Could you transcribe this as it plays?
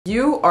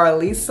You are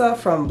Lisa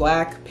from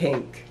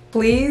Blackpink.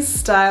 Please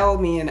style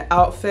me an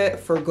outfit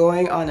for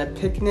going on a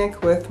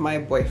picnic with my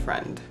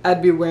boyfriend.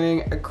 I'd be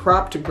wearing a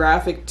cropped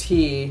graphic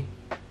tee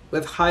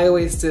with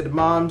high-waisted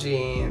mom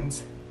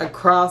jeans, a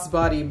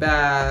crossbody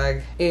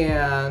bag,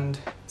 and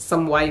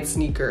some white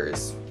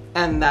sneakers.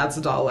 And that's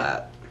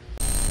dollette.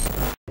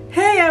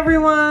 Hey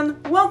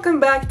everyone! Welcome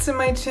back to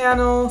my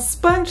channel,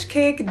 Sponge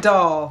Cake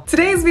Doll.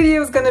 Today's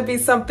video is gonna be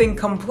something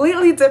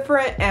completely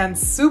different and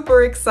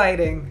super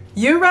exciting.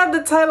 You read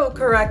the title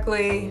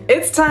correctly.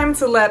 It's time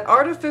to let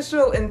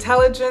artificial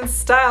intelligence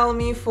style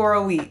me for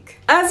a week.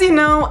 As you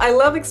know, I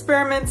love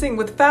experimenting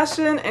with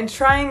fashion and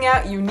trying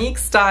out unique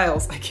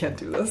styles. I can't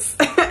do this.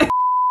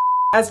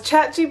 As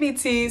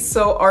ChatGPT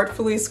so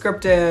artfully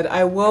scripted,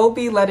 I will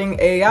be letting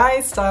AI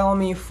style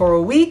me for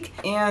a week,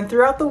 and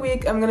throughout the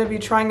week I'm going to be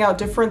trying out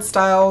different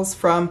styles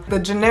from the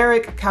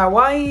generic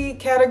kawaii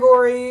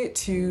category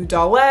to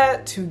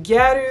dollette to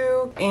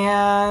gyaru,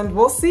 and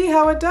we'll see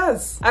how it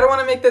does. I don't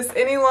want to make this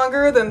any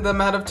longer than the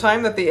amount of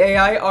time that the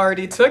AI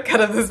already took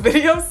out of this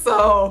video,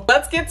 so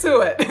let's get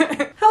to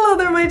it. Hello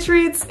there my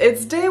treats,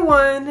 it's day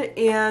one,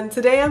 and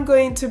today I'm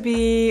going to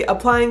be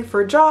applying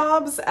for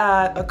jobs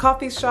at a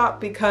coffee shop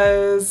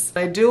because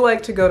I do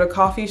like to go to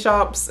coffee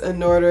shops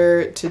in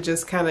order to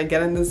just kind of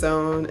get in the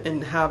zone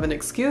and have an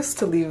excuse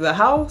to leave the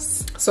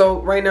house.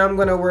 So right now I'm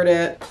going to word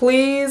it,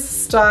 please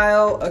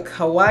style a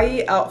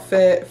kawaii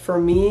outfit for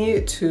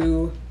me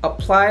to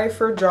apply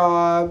for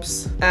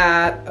jobs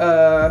at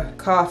a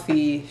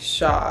coffee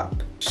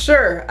shop.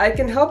 Sure, I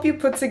can help you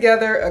put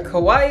together a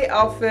kawaii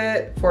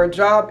outfit for a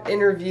job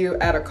interview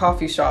at a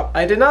coffee shop.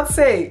 I did not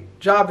say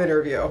job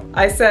interview.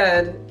 I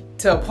said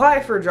to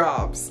apply for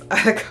jobs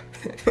at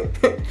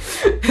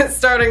a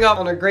starting off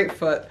on a great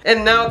foot.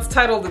 And now it's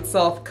titled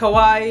itself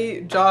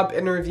Kawaii Job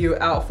Interview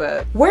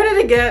Outfit. Where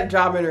did it get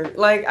job interview?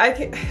 Like,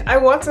 I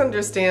want to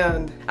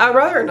understand. I'd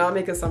rather not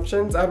make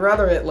assumptions. I'd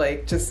rather it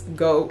like just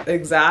go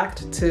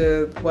exact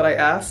to what I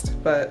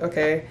asked, but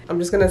okay. I'm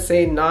just gonna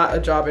say not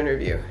a job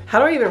interview. How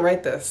do I even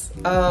write this?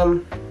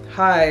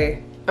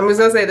 Hi. I'm just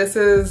gonna say this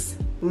is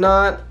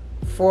not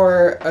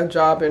for a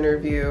job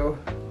interview.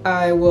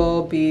 I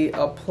will be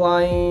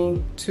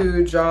applying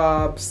to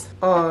jobs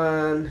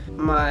on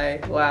my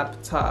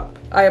laptop.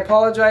 I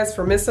apologize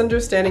for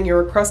misunderstanding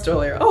your request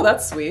earlier. Oh,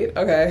 that's sweet.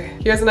 Okay.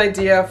 Here's an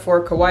idea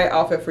for a kawaii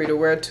outfit for you to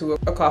wear to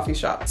a coffee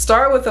shop.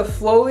 Start with a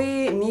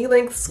flowy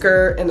knee-length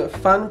skirt and a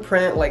fun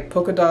print like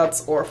polka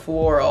dots or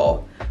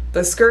floral.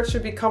 The skirt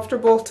should be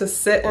comfortable to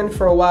sit in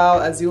for a while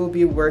as you will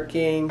be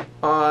working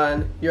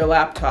on your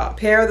laptop.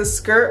 Pair the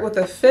skirt with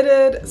a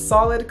fitted,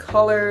 solid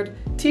colored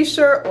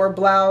t-shirt or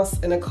blouse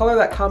in a color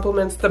that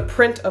complements the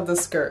print of the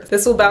skirt.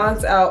 This will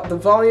balance out the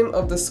volume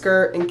of the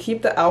skirt and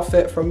keep the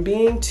outfit from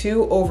being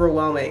too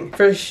overwhelming.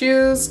 For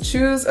shoes,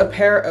 choose a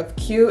pair of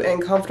cute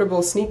and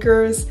comfortable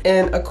sneakers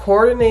in a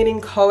coordinating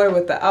color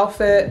with the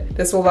outfit.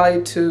 This will allow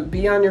you to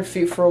be on your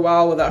feet for a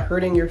while without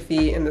hurting your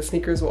feet, and the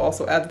sneakers will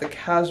also add to the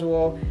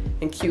casual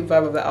and cute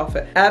vibe of the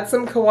outfit. Add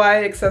some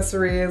kawaii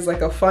accessories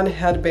like a fun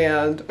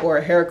headband or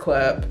a hair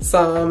clip,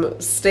 some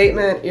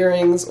statement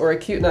earrings or a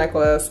cute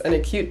necklace, and a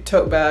cute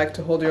tote bag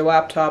to hold your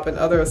laptop and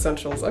other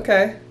essentials.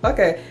 Okay,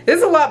 this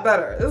is a lot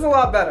better. This is a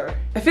lot better.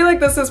 I feel like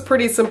this is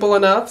pretty simple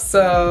enough,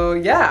 so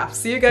yeah,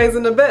 see you guys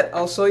in a bit.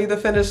 I'll show you the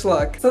finished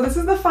look. So this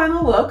is the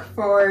final look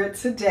for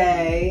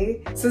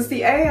today. Since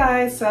the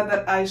AI said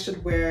that I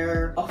should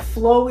wear a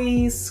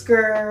flowy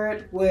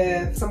skirt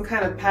with some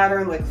kind of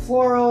pattern like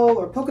floral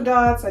or polka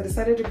dots, I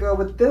decided to go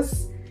with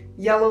this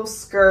yellow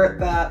skirt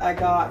that I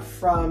got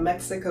from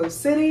Mexico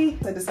City.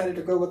 I decided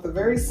to go with a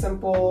very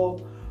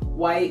simple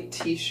white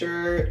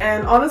t-shirt,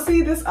 and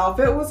honestly this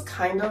outfit was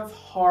kind of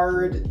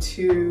hard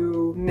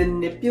to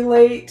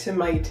manipulate to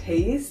my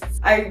tastes.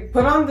 I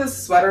put on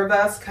this sweater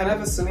vest kind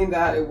of assuming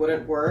that it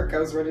wouldn't work. I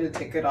was ready to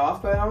take it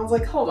off, but I was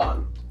like, hold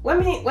on. Let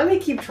me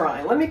keep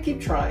trying. Let me keep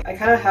trying. I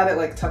kind of had it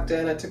like tucked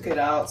in. I took it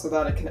out so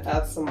that I can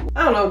add some,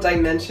 I don't know,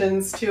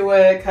 dimensions to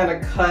it, kind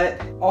of cut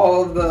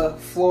all of the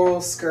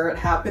floral skirt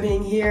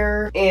happening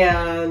here.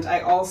 And I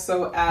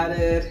also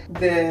added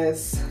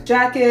this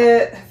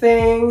jacket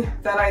thing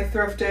that I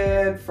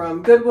thrifted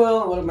from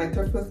Goodwill in one of my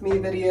Thrift With Me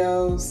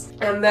videos.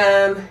 And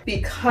then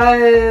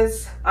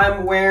because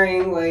I'm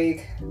wearing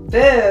like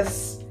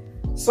this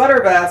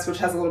sweater vest, which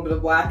has a little bit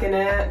of black in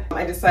it,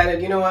 I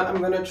decided, you know what,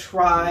 I'm gonna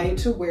try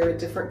to wear a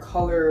different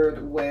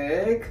colored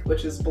wig,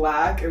 which is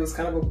black. It was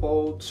kind of a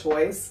bold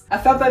choice. I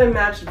felt that it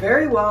matched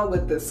very well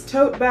with this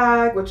tote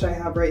bag, which I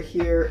have right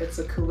here. It's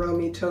a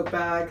Kuromi tote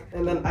bag.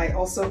 And then I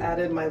also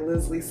added my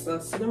Liz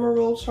Lisa cinema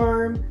roll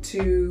charm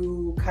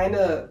to kind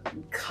of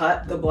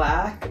cut the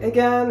black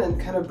again and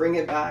kind of bring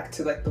it back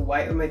to like the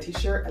white of my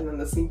t-shirt and then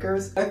the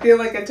sneakers. I feel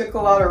like I took a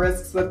lot of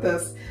risks with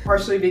this,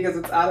 partially because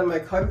it's out of my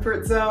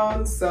comfort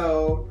zone,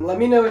 so let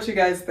me know what you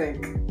guys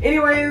think.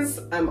 Anyways,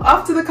 I'm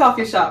off to the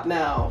coffee shop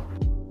now.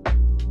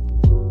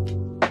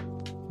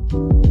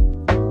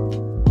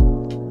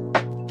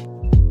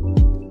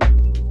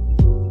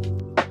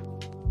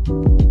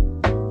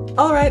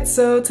 Alright,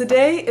 so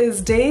today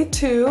is day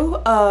 2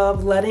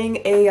 of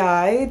letting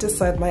AI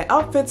decide my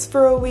outfits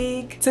for a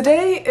week.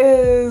 Today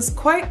is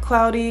quite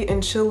cloudy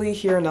and chilly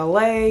here in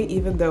LA,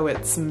 even though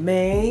it's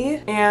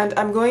May. And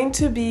I'm going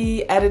to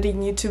be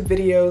editing YouTube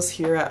videos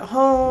here at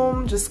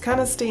home, just kind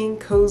of staying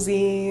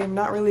cozy. I'm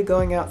not really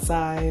going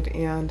outside,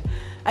 and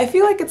I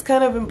feel like it's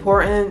kind of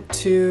important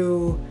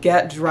to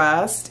get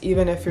dressed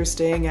even if you're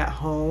staying at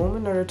home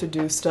in order to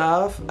do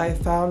stuff. I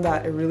found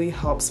that it really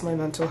helps my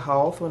mental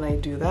health when I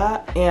do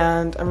that,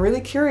 and I'm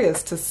really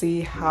curious to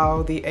see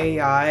how the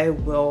AI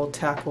will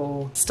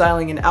tackle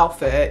styling an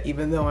outfit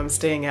even though I'm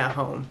staying at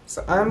home.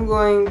 So I'm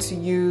going to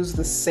use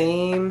the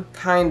same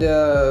kind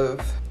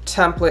of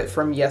template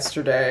from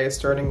yesterday,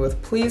 starting with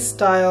please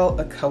style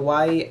a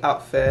kawaii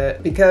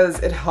outfit, because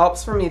it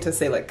helps for me to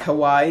say like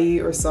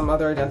kawaii or some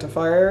other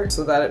identifier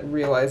so that it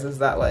realizes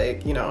that,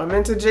 like, you know, I'm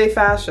into J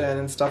fashion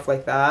and stuff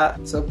like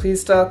that. So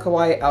please style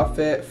kawaii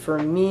outfit for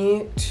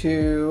me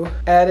to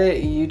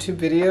edit YouTube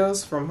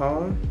videos from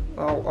home.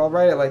 I'll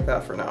write it like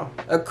that for now.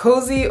 A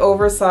cozy,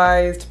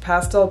 oversized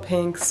pastel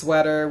pink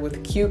sweater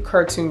with cute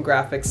cartoon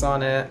graphics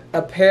on it.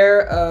 A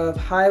pair of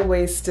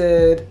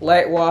high-waisted,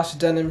 light wash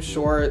denim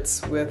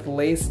shorts with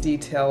lace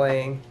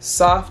detailing.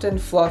 Soft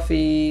and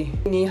fluffy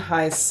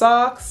knee-high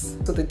socks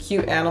with a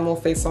cute animal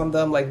face on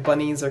them like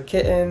bunnies or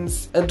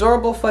kittens.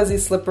 Adorable fuzzy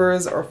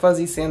slippers or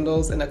fuzzy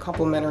sandals in a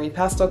complementary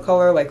pastel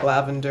color like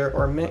lavender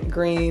or mint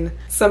green.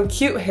 Some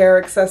cute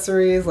hair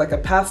accessories like a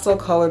pastel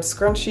colored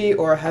scrunchie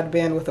or a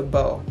headband with a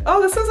bow. Oh,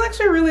 this is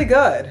actually really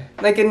good.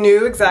 Like, it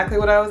knew exactly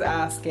what I was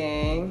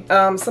asking.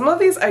 Some of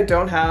these I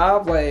don't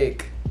have,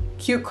 like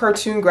cute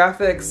cartoon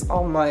graphics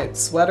on my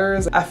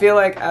sweaters. I feel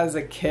like as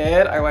a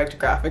kid I liked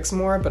graphics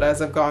more, but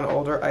as I've gotten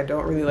older I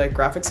don't really like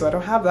graphics, so I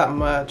don't have that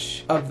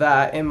much of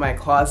that in my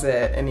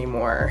closet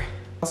anymore. I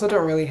also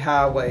don't really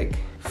have like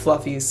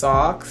fluffy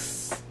socks.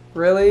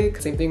 Really?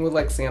 Same thing with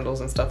like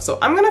sandals and stuff. So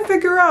I'm gonna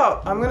figure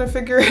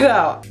it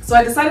out. So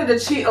I decided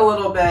to cheat a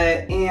little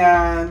bit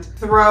and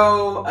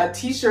throw a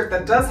t-shirt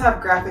that does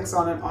have graphics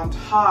on it on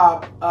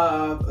top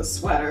of a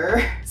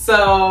sweater.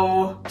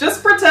 So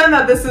just pretend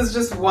that this is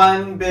just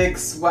one big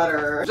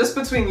sweater, just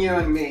between you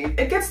and me.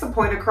 It gets the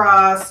point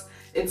across,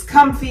 it's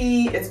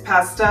comfy, it's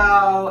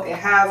pastel, it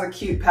has a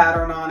cute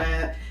pattern on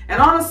it.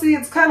 And honestly,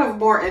 it's kind of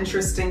more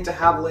interesting to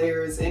have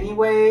layers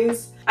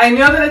anyways. I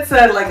know that it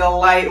said like a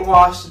light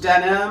wash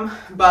denim,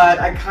 but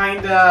I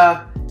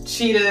kinda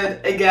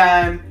cheated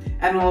again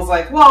and was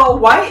like, well,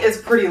 white is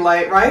pretty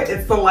light, right?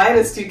 It's the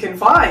lightest you can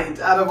find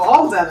out of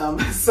all denim.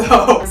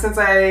 So since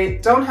I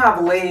don't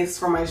have lace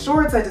for my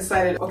shorts, I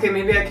decided, okay,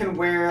 maybe I can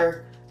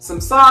wear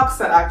some socks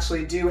that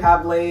actually do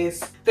have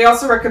lace. They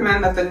also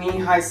recommend that the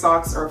knee-high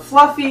socks are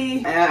fluffy,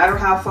 and I don't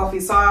have fluffy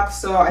socks,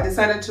 so I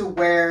decided to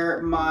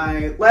wear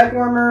my leg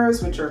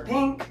warmers, which are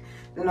pink,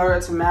 in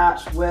order to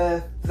match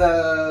with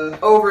the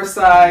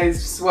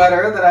oversized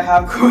sweater that I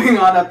have going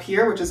on up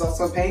here, which is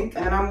also pink.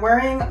 And then I'm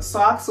wearing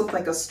socks with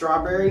like a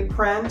strawberry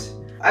print.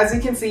 As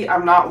you can see,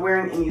 I'm not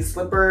wearing any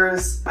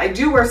slippers. I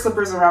do wear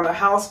slippers around the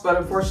house, but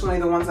unfortunately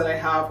the ones that I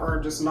have are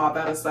just not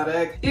that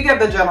aesthetic. You get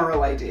the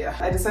general idea.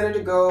 I decided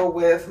to go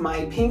with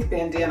my pink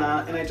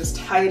bandana, and I just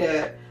tied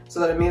it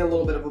so that it made a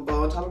little bit of a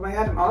bow on top of my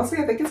head. And honestly,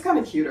 I think it's kind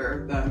of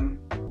cuter than,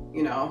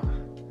 you know,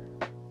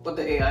 what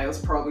the AI was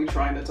probably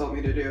trying to tell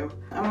me to do.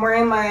 I'm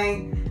wearing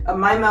my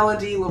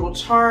Melody little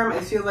charm. I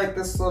feel like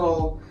this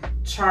little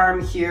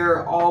charm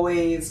here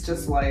always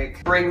just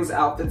like brings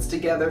outfits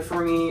together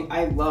for me.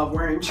 I love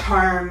wearing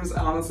charms.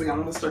 Honestly, I'm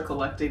gonna start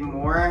collecting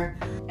more.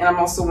 And I'm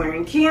also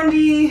wearing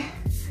candy.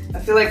 I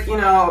feel like, you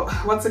know,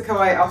 what's a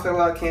kawaii outfit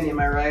without candy, am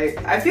I right?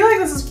 I feel like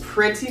this is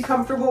pretty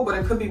comfortable, but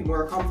it could be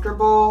more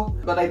comfortable.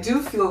 But I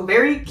do feel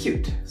very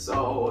cute,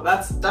 so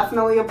that's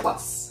definitely a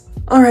plus.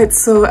 Alright,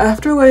 so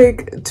after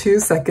like 2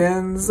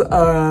 seconds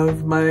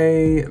of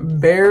my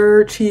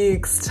bare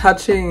cheeks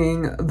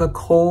touching the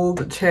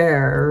cold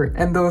chair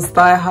and those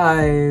thigh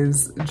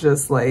highs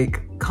just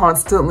like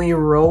constantly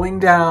rolling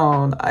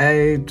down,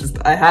 I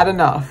had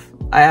enough.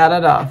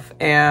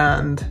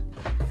 And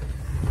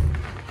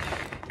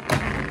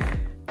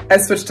I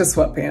switched to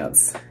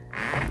sweatpants.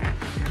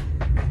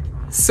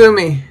 Sue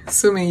me,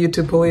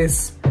 YouTube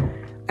police.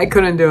 I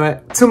couldn't do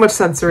it. Too much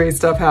sensory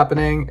stuff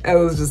happening. I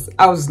was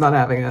just not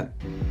having it.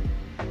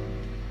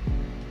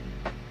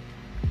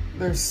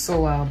 They're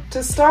so loud.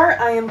 To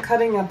start, I am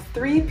cutting up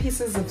 3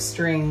 pieces of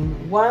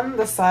string. One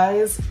the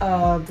size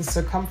of the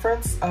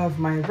circumference of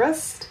my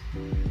wrist,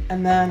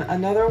 and then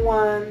another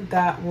one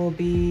that will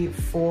be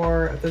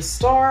for the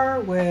star,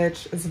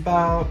 which is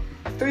about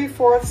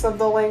 3/4 of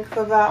the length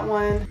of that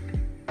one.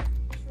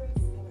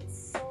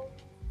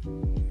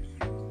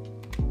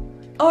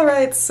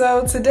 Alright,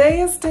 so today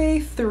is day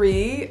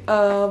 3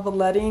 of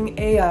letting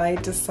AI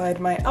decide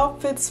my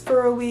outfits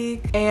for a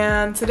week,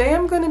 and today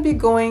I'm going to be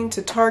going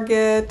to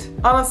Target.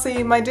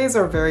 Honestly, my days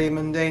are very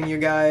mundane, you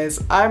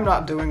guys. I'm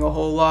not doing a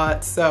whole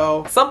lot,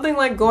 so something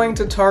like going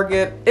to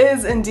Target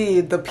is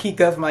indeed the peak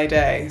of my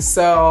day.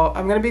 So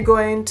I'm going to be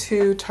going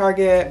to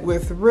Target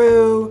with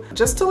Rue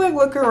just to like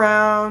look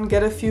around,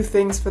 get a few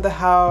things for the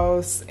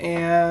house,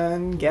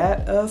 and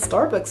get a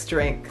Starbucks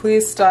drink.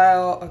 Please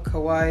style a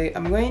kawaii.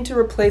 I'm going to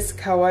replace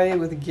kawaii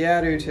with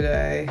gyaru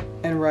today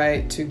and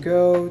write to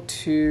go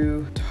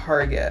to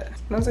Target.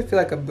 Sometimes I feel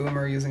like a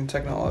boomer using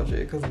technology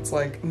because it's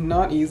like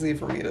not easy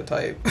for me to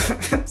type.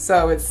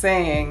 So it's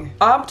saying,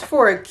 opt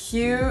for a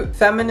cute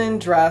feminine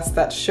dress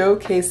that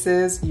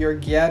showcases your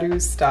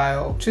gyaru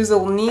style. Choose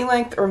a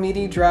knee-length or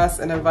midi dress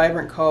in a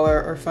vibrant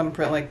color or fun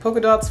print like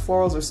polka dots,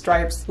 florals, or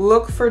stripes.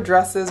 Look for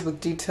dresses with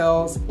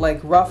details like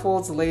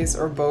ruffles, lace,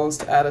 or bows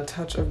to add a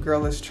touch of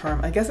girlish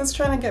charm. I guess it's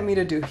trying to get me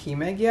to do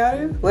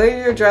himekaji.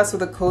 Layer your dress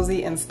with a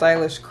cozy and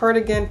stylish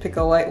cardigan. Pick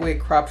a lightweight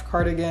cropped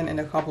cardigan in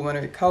a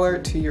complementary color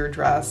to your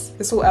dress.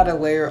 This will add a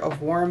layer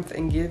of warmth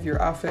and give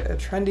your outfit a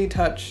trendy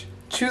touch.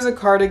 Choose a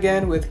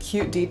cardigan with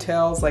cute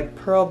details like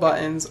pearl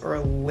buttons or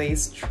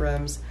lace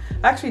trims.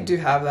 I actually do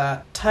have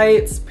that.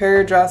 Tights. Pair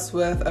your dress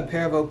with a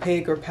pair of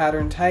opaque or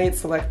patterned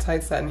tights. Select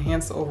tights that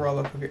enhance the overall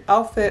look of your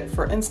outfit.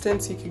 For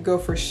instance, you could go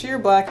for sheer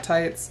black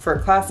tights for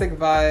a classic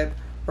vibe,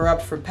 or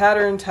opt for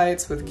patterned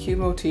tights with cute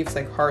motifs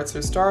like hearts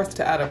or stars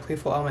to add a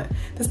playful element.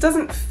 This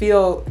doesn't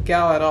feel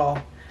gal at all.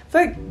 I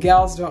feel like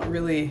gals don't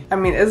really, I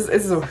mean, this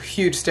is a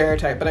huge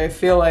stereotype, but I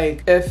feel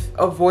like if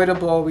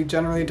avoidable, we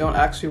generally don't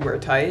actually wear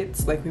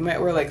tights. Like we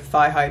might wear like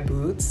thigh-high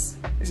boots.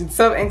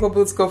 Instead of ankle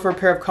boots, go for a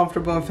pair of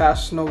comfortable and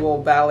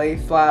fashionable ballet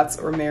flats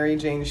or Mary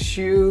Jane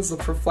shoes.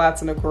 Look for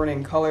flats in a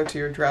coordinating color to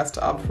your dress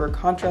to opt for a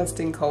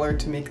contrasting color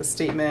to make a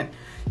statement.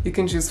 You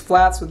can choose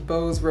flats with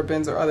bows,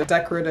 ribbons, or other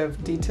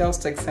decorative details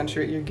to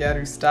accentuate your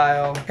gyaru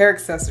style. Hair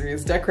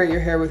accessories. Decorate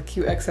your hair with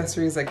cute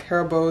accessories like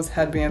hair bows,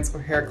 headbands,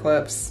 or hair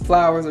clips.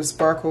 Flowers or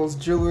sparkles.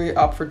 Jewelry.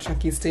 Opt for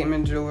chunky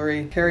statement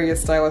jewelry. Carry a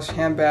stylish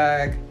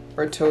handbag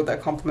or tote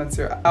that complements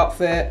your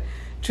outfit.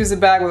 Choose a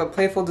bag with a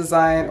playful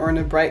design or in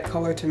a bright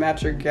color to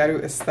match your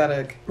gyaru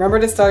aesthetic.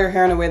 Remember to style your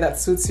hair in a way that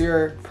suits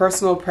your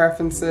personal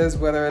preferences,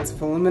 whether it's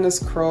voluminous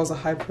curls, a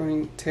high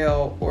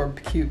ponytail, or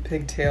cute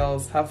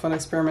pigtails. Have fun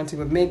experimenting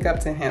with makeup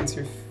to enhance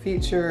your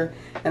feature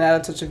and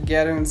add a touch of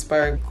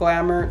gyaru-inspired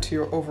glamour to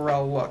your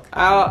overall look.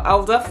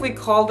 I'll definitely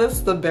call this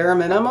the bare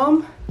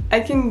minimum. I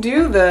can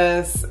do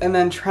this and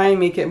then try and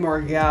make it more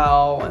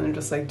gal and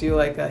just like do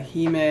like a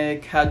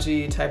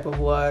himekaji type of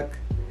look.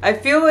 I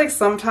feel like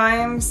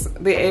sometimes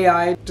the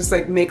AI just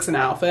like makes an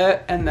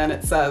outfit and then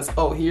it says,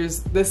 oh,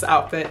 this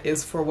outfit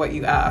is for what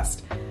you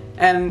asked.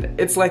 And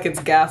it's like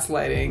it's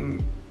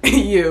gaslighting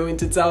you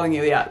into telling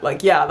you, yeah,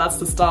 that's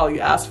the style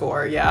you asked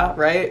for, yeah,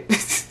 right?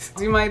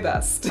 Do my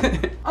best.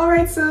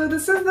 Alright, so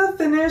this is the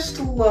finished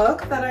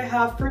look that I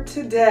have for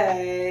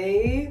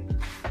today,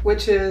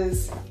 which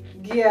is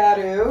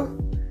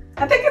gyaru.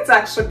 I think it's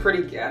actually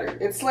pretty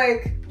gyaru.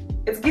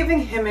 It's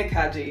giving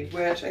himekaji,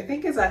 which I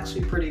think is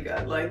actually pretty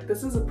good. Like,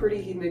 this is a pretty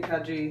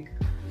himekaji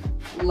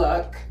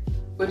look,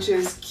 which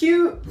is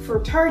cute for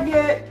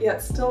Target,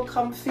 yet still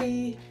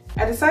comfy.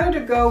 I decided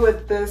to go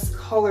with this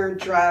colored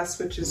dress,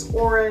 which is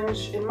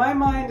orange. In my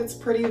mind, it's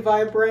pretty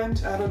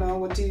vibrant. I don't know,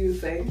 what do you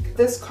think?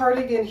 This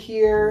cardigan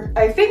here,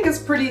 I think is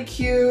pretty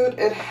cute.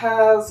 It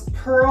has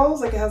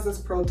pearls, like it has this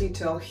pearl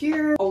detail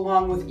here,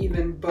 along with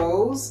even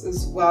bows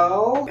as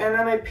well. And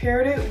then I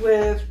paired it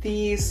with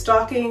these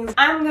stockings.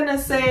 I'm gonna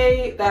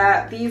say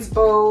that these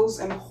bows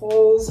and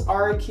holes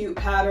are a cute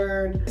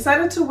pattern. I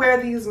decided to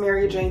wear these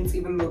Mary Janes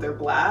even though they're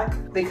black.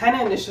 They kind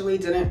of initially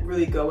didn't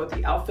really go with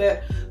the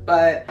outfit,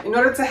 but in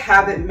order to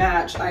have it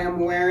match, I am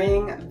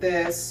wearing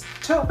this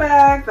tote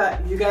bag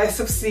that you guys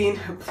have seen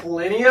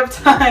plenty of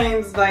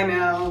times by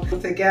now,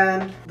 with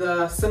again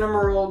the cinnamon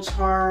roll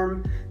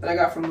charm that I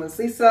got from Liz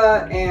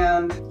Lisa.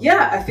 And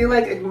yeah, I feel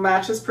like it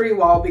matches pretty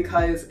well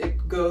because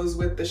it goes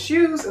with the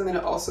shoes and then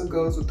it also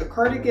goes with the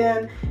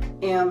cardigan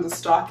and the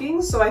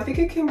stockings. So I think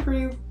it came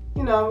pretty,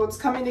 you know, it's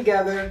coming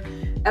together.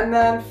 And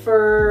then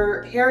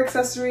for hair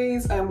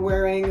accessories, I'm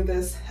wearing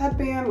this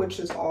headband,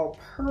 which is all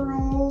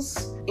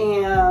pearls.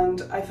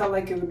 And I felt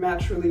like it would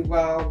match really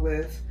well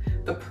with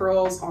the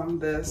pearls on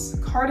this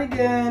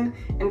cardigan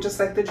and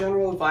just like the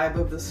general vibe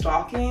of the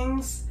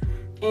stockings.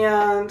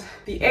 And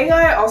the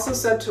AI also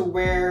said to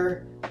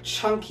wear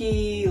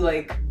chunky,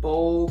 like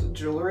bold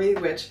jewelry,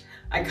 which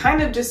I kind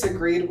of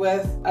disagreed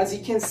with. As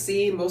you can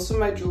see, most of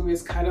my jewelry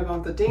is kind of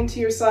on the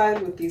daintier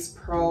side with these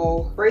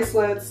pearl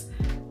bracelets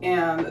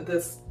and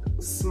this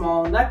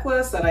small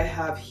necklace that I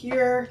have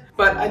here.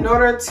 But in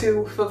order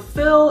to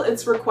fulfill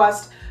its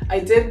request, I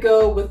did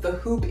go with the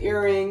hoop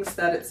earrings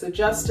that it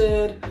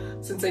suggested.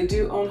 Since I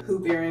do own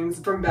hoop earrings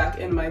from back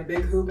in my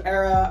big hoop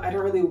era, I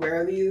don't really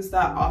wear these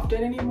that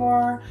often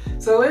anymore.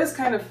 So it is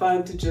kind of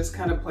fun to just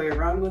kind of play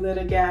around with it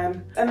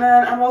again. And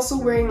then I'm also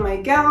wearing my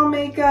gal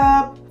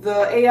makeup.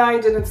 The AI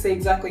didn't say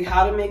exactly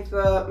how to make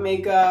the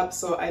makeup,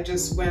 so I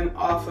just went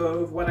off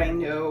of what I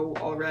know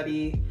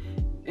already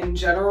in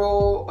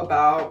general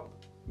about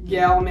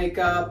gal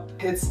makeup.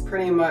 It's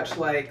pretty much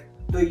like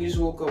the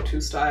usual go-to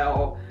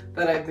style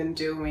that I've been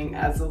doing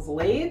as of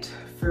late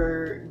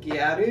for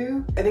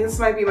gyaru. I think this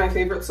might be my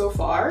favorite so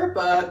far,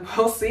 but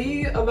we'll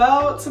see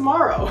about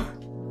tomorrow.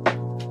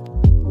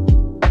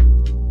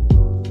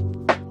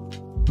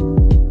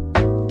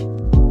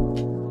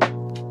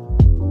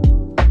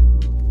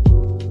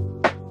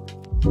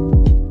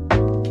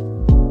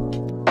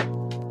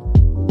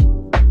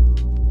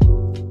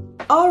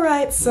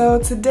 Alright, so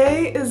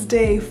today is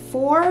day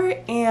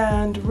 4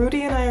 and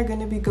Rudy and I are going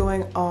to be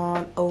going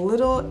on a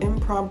little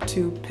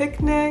impromptu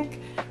picnic.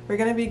 We're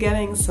going to be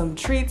getting some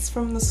treats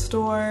from the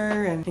store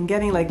and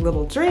getting like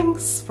little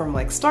drinks from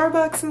like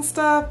Starbucks and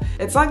stuff.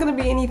 It's not going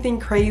to be anything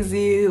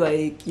crazy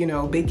like, you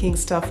know, baking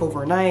stuff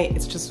overnight.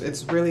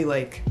 It's really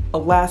like a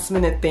last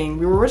minute thing.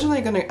 We were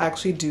originally going to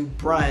actually do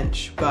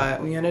brunch,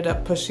 but we ended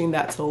up pushing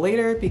that till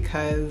later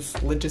because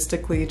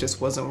logistically it just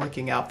wasn't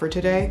working out for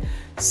today.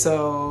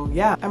 So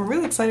yeah, I'm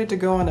really excited to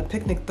go on a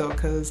picnic though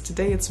because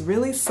today it's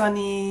really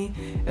sunny.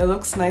 It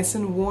looks nice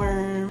and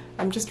warm.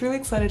 I'm just really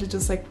excited to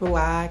just like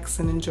relax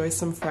and enjoy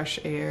some fresh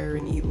air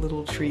and eat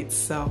little treats.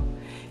 So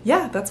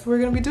yeah, that's what we're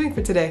gonna be doing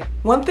for today.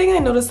 One thing I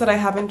noticed that I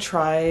haven't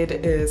tried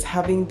is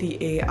having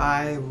the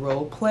AI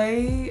role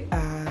play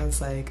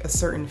as like a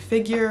certain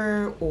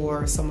figure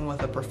or someone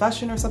with a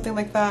profession or something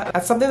like that.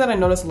 That's something that I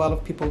notice a lot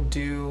of people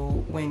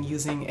do when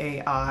using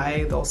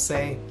AI. They'll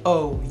say,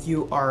 oh,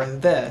 you are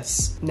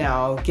this.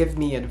 Now give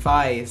me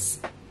advice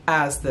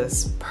as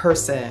this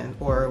person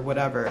or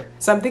whatever.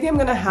 So I'm thinking I'm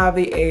gonna have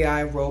the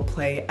AI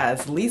roleplay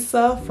as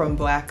Lisa from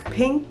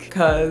Blackpink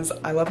because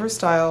I love her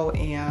style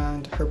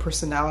and her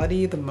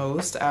personality the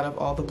most out of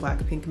all the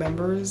Blackpink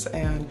members,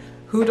 and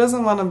who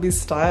doesn't want to be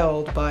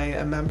styled by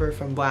a member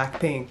from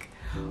Blackpink?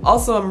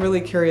 Also, I'm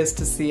really curious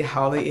to see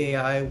how the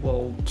AI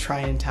will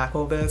try and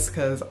tackle this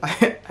because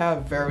I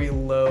have very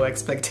low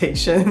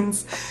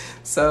expectations.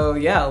 So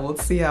yeah,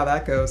 let's see how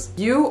that goes.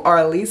 You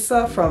are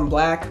Lisa from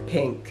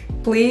Blackpink.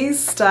 Please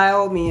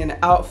style me an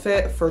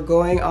outfit for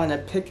going on a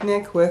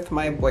picnic with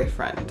my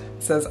boyfriend.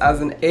 It says,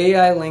 as an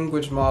AI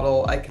language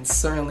model, I can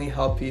certainly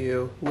help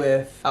you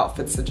with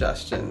outfit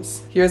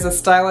suggestions. Here's a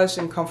stylish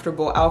and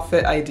comfortable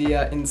outfit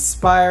idea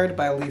inspired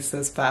by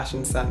Lisa's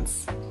fashion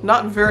sense.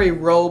 Not very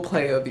role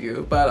play of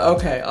you, but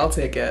okay, I'll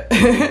take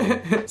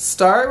it.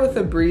 Start with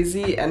a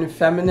breezy and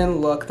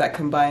feminine look that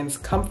combines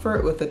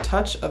comfort with a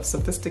touch of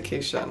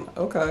sophistication.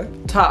 Okay.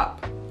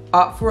 Top.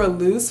 Opt for a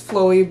loose,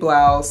 flowy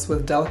blouse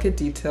with delicate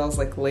details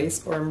like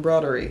lace or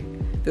embroidery.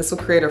 This will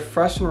create a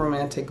fresh and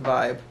romantic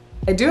vibe.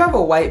 I do have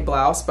a white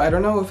blouse, but I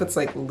don't know if it's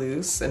like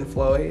loose and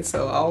flowy,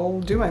 so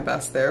I'll do my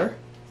best there.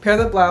 Pair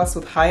the blouse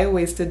with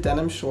high-waisted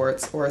denim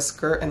shorts or a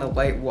skirt and a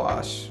light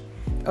wash.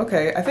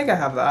 Okay, I think I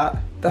have that.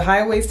 The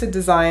high-waisted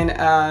design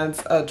adds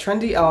a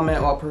trendy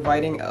element while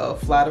providing a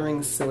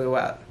flattering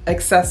silhouette.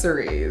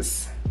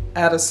 Accessories.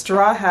 Add a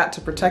straw hat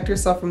to protect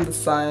yourself from the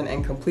sun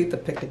and complete the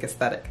picnic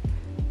aesthetic.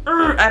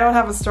 I don't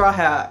have a straw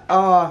hat.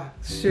 Oh,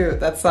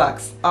 shoot, that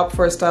sucks. Opt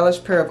for a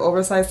stylish pair of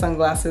oversized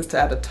sunglasses to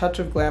add a touch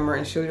of glamour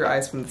and shield your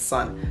eyes from the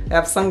sun. I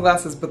have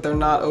sunglasses, but they're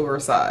not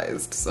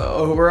oversized,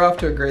 so we're off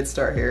to a great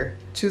start here.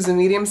 Choose a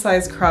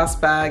medium-sized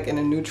crossbag in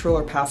a neutral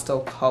or pastel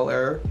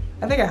color.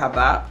 I think I have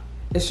that.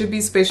 It should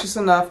be spacious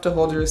enough to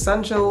hold your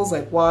essentials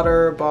like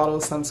water, bottle,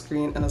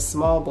 sunscreen, and a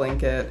small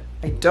blanket.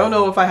 I don't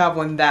know if I have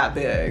one that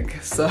big,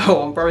 so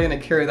I'm probably gonna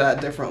carry that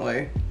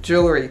differently.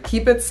 Jewelry.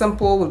 Keep it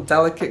simple with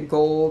delicate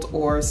gold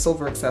or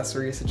silver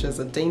accessories such as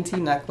a dainty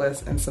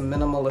necklace and some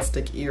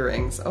minimalistic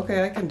earrings.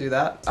 Okay, I can do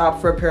that.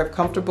 Opt for a pair of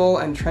comfortable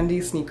and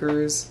trendy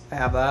sneakers. I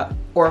have that.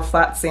 Or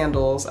flat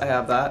sandals. I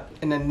have that.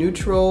 In a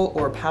neutral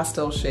or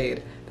pastel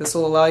shade. This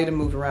will allow you to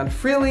move around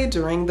freely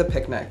during the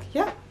picnic.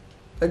 Yeah.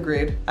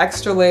 Agreed.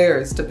 Extra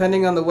layers.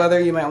 Depending on the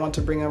weather, you might want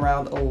to bring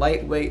around a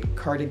lightweight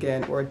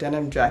cardigan or a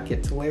denim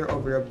jacket to layer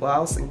over your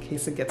blouse in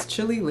case it gets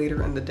chilly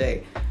later in the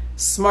day.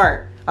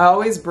 Smart. I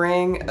always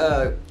bring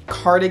a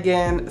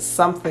cardigan,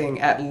 something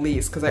at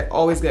least, because I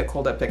always get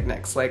cold at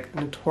picnics, like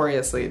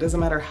notoriously. It doesn't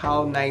matter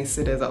how nice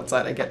it is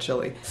outside, I get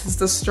chilly. Since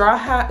the straw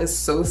hat is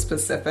so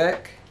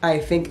specific, I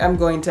think I'm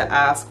going to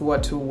ask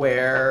what to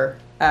wear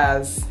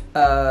as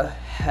a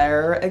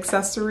hair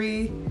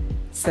accessory,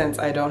 since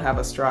I don't have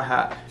a straw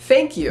hat.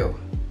 Thank you!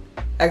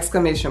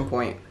 Exclamation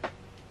point.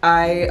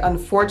 I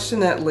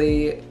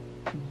unfortunately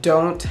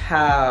don't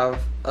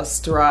have a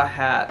straw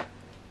hat.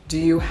 Do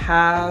you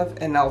have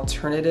an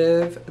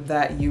alternative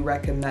that you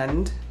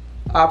recommend?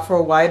 Opt for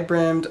a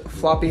wide-brimmed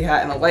floppy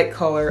hat in a light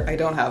color. I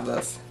don't have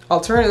this.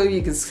 Alternatively,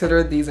 you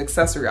consider these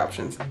accessory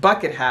options.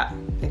 Bucket hat.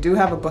 I do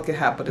have a bucket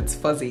hat, but it's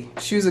fuzzy.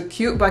 Choose a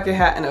cute bucket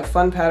hat in a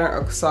fun pattern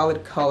or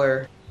solid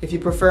color. If you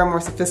prefer a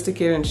more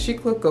sophisticated and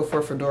chic look, go for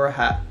a fedora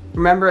hat.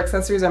 Remember,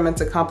 accessories are meant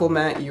to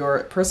complement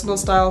your personal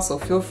style, so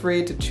feel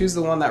free to choose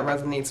the one that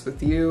resonates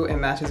with you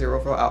and matches your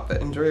overall outfit.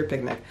 Enjoy your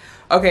picnic.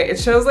 Okay, it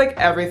shows like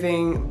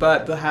everything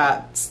but the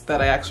hats that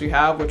I actually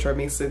have, which are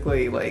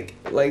basically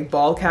like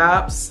ball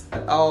caps.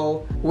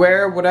 I'll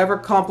wear whatever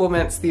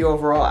complements the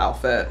overall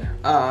outfit,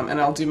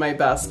 and I'll do my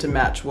best to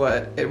match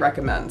what it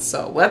recommends.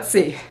 So let's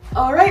see.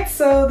 All right,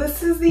 so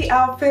this is the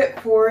outfit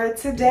for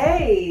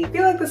today. I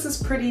feel like this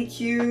is pretty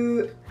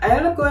cute. I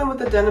ended up going with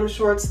the denim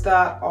shorts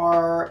that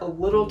are a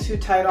little too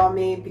tight on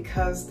me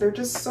because they're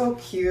just so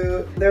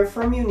cute. They're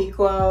from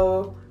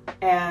Uniqlo,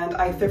 and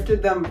I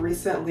thrifted them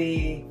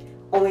recently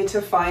only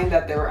to find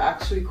that they were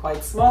actually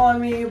quite small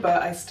on me,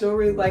 but I still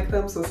really like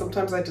them, so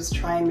sometimes I just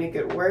try and make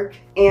it work.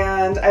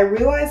 And I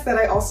realized that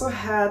I also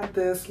had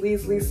this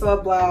Lisa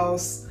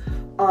blouse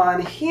on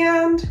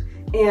hand,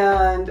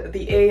 and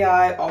the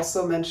AI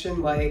also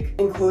mentioned like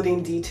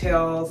including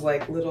details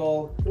like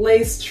little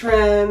lace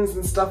trims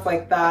and stuff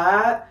like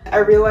that. I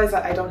realized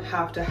that I don't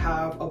have to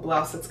have a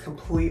blouse that's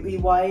completely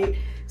white,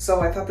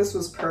 so I thought this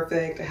was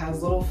perfect. It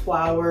has little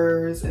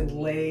flowers and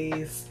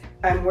lace.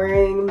 I'm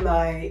wearing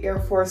my Air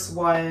Force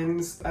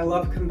Ones. I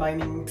love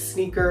combining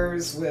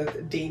sneakers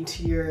with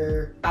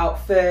daintier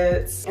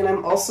outfits. And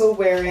I'm also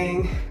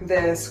wearing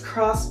this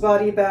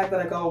crossbody bag that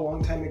I got a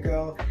long time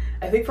ago.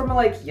 I think from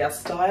like Yes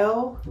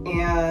Style,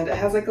 and it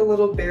has like a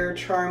little bear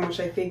charm, which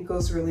I think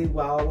goes really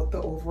well with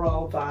the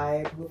overall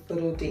vibe with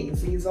little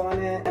daisies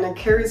on it. And it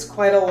carries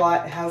quite a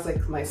lot. It has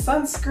like my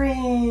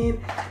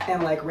sunscreen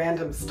and like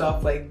random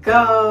stuff like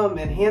gum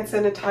and hand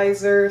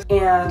sanitizer.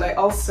 And I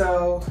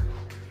also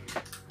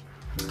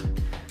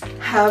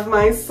have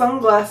my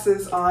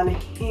sunglasses on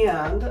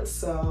hand,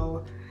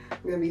 so I'm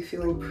gonna be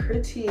feeling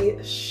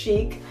pretty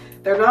chic.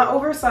 They're not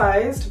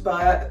oversized,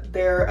 but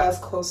they're as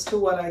close to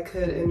what I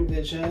could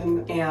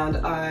envision. And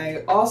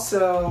I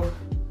also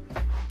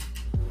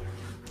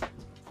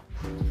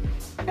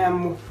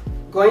am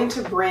going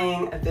to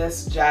bring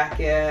this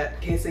jacket in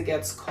case it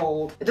gets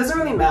cold. It doesn't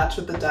really match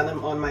with the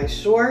denim on my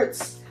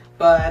shorts,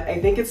 but I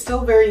think it's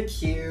still very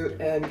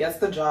cute and gets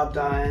the job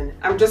done.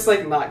 I'm just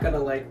like not gonna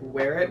like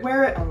wear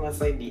it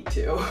unless I need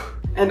to.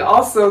 And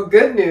also,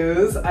 good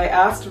news, I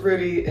asked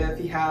Rudy if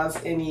he has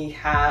any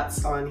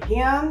hats on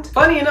hand.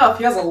 Funny enough,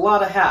 he has a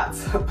lot of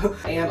hats,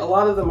 and a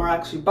lot of them are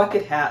actually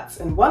bucket hats,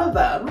 and one of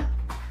them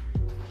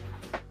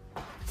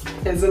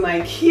is an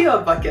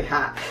IKEA bucket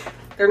hat.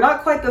 They're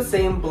not quite the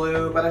same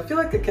blue, but I feel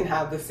like it can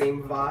have the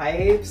same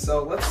vibe,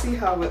 so let's see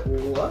how it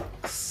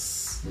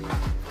looks.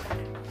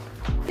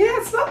 Yeah,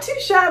 it's not too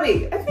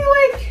shabby. I feel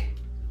like,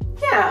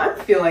 yeah,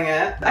 I'm feeling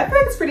it. I feel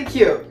like it's pretty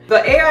cute.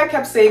 The AI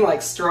kept saying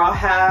like straw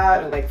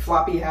hat and like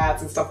floppy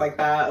hats and stuff like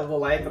that of the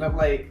like, and I'm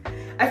like,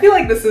 I feel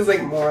like this is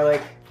like more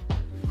like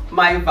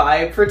my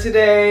vibe for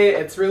today.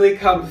 It's really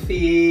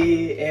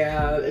comfy,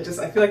 and it just,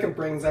 I feel like it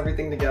brings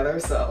everything together.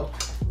 So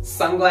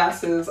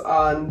sunglasses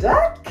on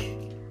deck.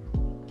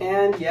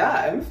 And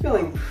yeah, I'm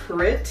feeling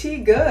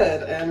pretty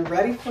good and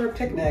ready for a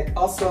picnic.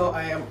 Also,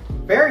 I am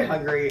very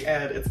hungry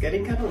and it's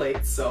getting kind of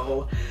late,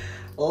 so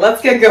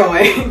let's get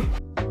going.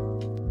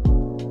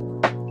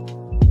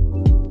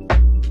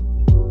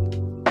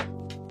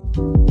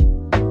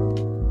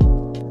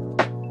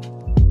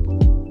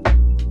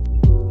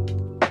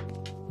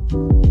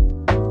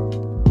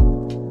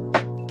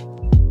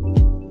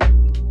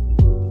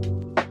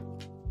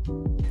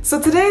 So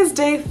today is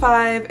day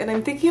 5, and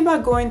I'm thinking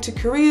about going to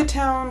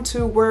Koreatown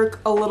to work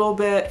a little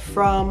bit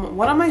from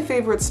one of my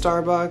favorite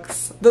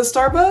Starbucks. The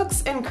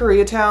Starbucks in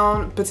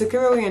Koreatown,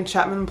 particularly in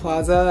Chapman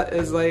Plaza,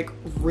 is like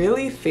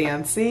really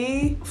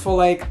fancy for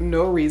like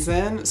no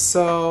reason.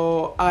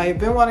 So I've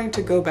been wanting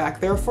to go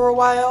back there for a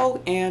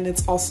while, and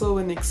it's also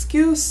an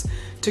excuse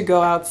to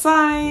go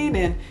outside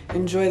and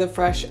enjoy the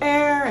fresh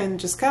air and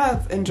just kind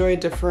of enjoy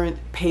different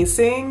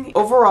pacing.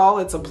 Overall,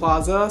 it's a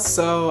plaza,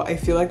 so I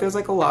feel like there's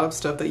like a lot of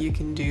stuff that you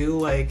can do.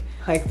 Like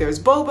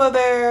there's boba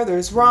there,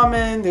 there's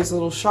ramen, there's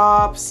little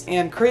shops,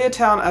 and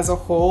Koreatown as a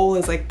whole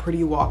is like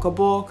pretty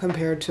walkable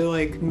compared to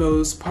like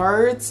most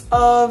parts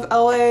of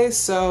LA.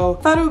 So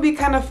I thought it would be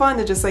kind of fun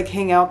to just like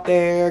hang out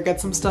there,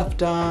 get some stuff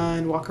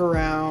done, walk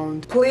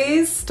around.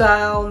 Please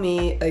style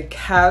me a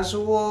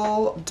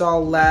casual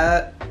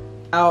dollette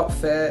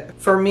outfit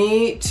for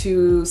me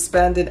to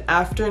spend an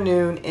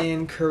afternoon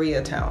in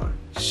Koreatown.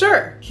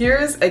 Sure,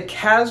 here's a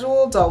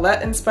casual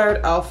dollette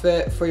inspired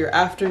outfit for your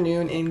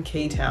afternoon in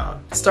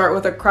K-Town. Start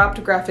with a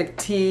cropped graphic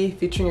tee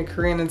featuring a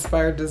Korean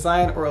inspired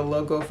design or a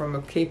logo from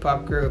a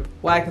K-pop group.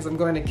 Why? Because I'm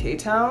going to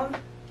K-Town?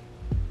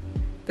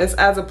 This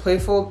adds a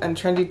playful and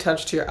trendy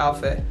touch to your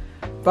outfit.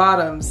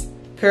 Bottoms.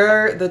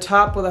 Pair the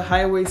top with a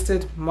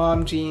high-waisted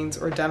mom jeans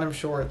or denim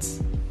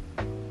shorts.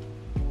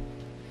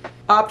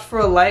 Opt for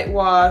a light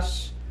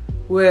wash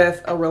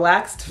with a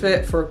relaxed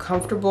fit for a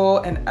comfortable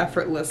and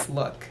effortless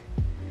look.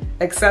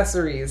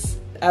 Accessories.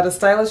 Add a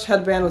stylish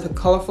headband with a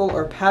colorful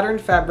or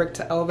patterned fabric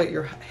to elevate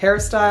your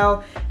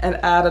hairstyle and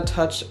add a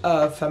touch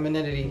of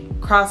femininity.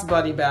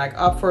 Crossbody bag.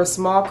 Opt for a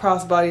small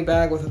crossbody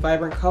bag with a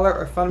vibrant color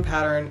or fun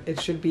pattern. It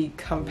should be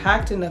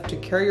compact enough to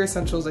carry your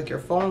essentials like your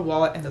phone,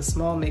 wallet, and a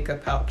small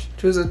makeup pouch.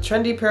 Choose a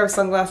trendy pair of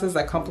sunglasses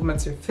that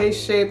complements your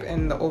face shape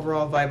and the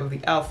overall vibe of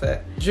the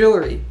outfit.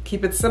 Jewelry.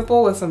 Keep it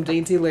simple with some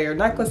dainty layered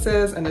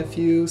necklaces and a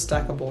few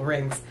stackable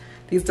rings.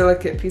 These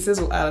delicate pieces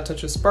will add a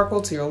touch of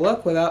sparkle to your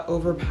look without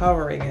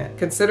overpowering it.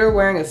 Consider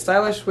wearing a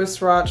stylish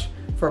wristwatch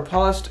for a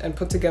polished and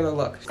put together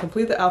look.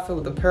 Complete the outfit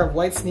with a pair of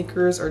white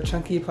sneakers or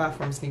chunky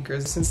platform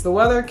sneakers. Since the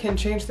weather can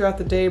change throughout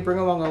the day, bring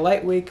along a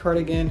lightweight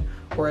cardigan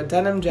or a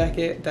denim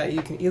jacket that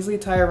you can easily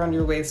tie around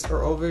your waist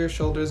or over your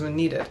shoulders when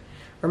needed.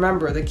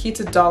 Remember, the key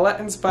to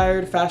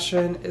dollette-inspired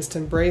fashion is to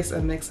embrace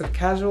a mix of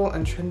casual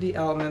and trendy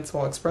elements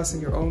while expressing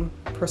your own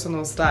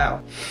personal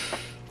style.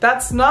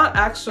 That's not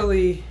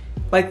actually,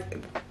 like,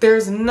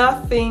 there's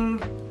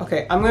nothing.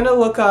 Okay, I'm gonna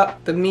look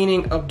up the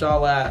meaning of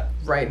dollette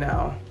right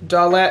now.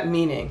 Dollette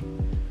meaning.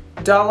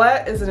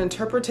 Dollette is an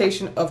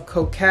interpretation of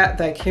coquette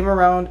that came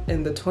around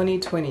in the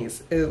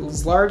 2020s. It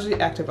was largely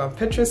active on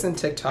Pinterest and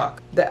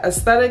TikTok. The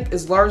aesthetic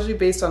is largely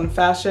based on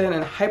fashion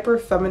and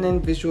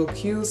hyper-feminine visual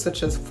cues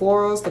such as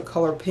florals, the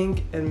color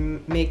pink,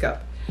 and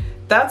makeup.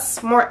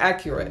 That's more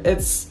accurate.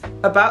 It's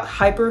about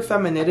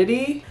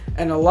hyper-femininity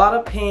and a lot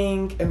of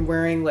pink and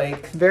wearing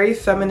like very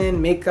feminine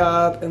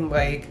makeup and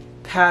like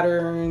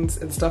patterns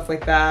and stuff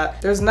like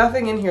that. There's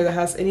nothing in here that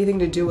has anything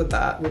to do with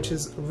that, which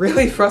is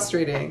really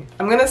frustrating.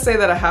 I'm gonna say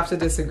that I have to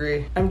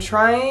disagree. I'm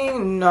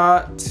trying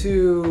not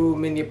to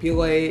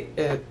manipulate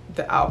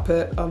the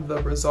output of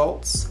the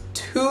results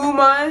too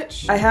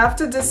much. I have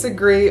to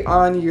disagree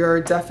on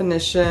your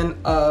definition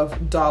of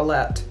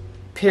dollette,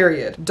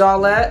 period.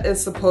 Dollette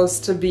is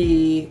supposed to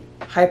be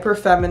hyper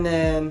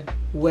feminine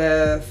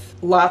with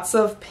lots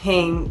of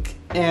pink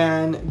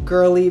and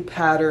girly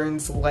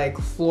patterns like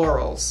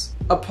florals.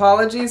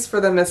 Apologies for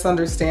the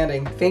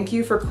misunderstanding. Thank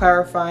you for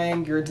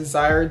clarifying your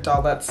desired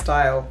dollette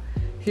style.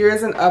 Here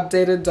is an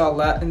updated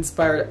dollette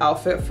inspired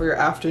outfit for your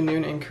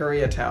afternoon in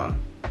Koreatown.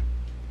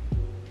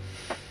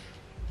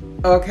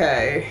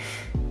 Okay.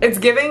 It's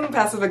giving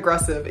passive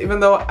aggressive, even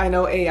though I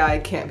know AI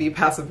can't be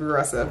passive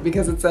aggressive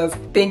because it says,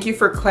 thank you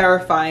for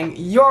clarifying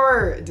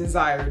your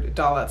desired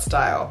dollette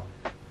style.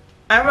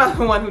 I'm not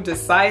the one who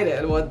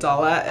decided what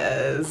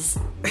dollette is.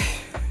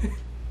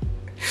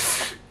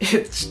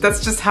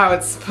 That's just how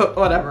it's,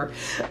 whatever.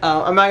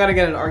 I'm not gonna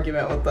get in an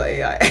argument with the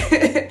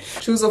AI.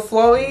 Choose a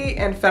flowy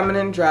and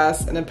feminine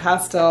dress in a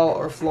pastel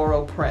or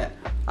floral print.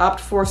 Opt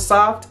for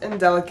soft and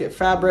delicate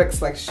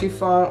fabrics like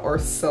chiffon or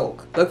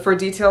silk. Look for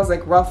details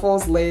like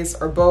ruffles, lace,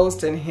 or bows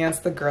to enhance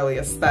the girly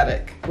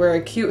aesthetic. Wear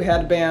a cute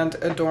headband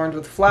adorned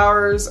with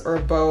flowers or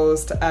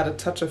bows to add a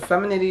touch of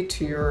femininity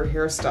to your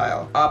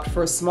hairstyle. Opt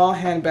for a small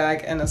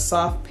handbag in a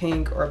soft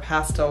pink or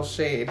pastel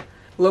shade.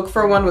 Look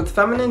for one with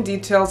feminine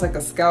details like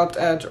a scalloped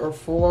edge or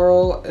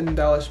floral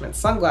embellishment.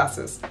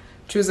 Sunglasses.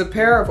 Choose a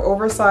pair of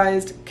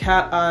oversized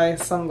cat eye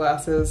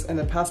sunglasses in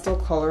a pastel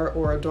color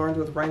or adorned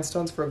with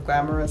rhinestones for a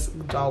glamorous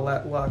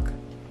dollette look.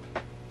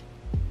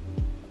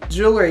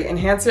 Jewelry.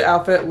 Enhance your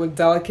outfit with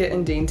delicate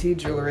and dainty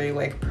jewelry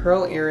like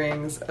pearl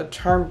earrings, a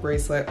charm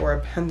bracelet, or a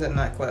pendant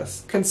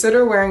necklace.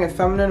 Consider wearing a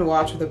feminine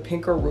watch with a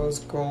pink or rose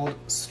gold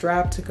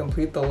strap to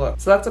complete the look.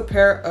 Select a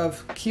pair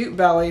of cute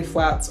ballet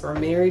flats or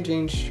Mary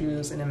Jane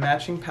shoes in a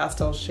matching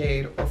pastel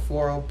shade or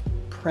floral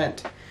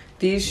print.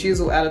 These shoes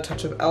will add a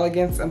touch of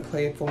elegance and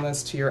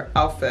playfulness to your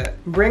outfit.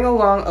 Bring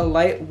along a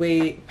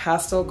lightweight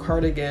pastel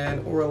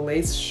cardigan or a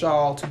lace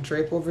shawl to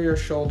drape over your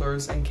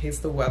shoulders in case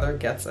the weather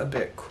gets a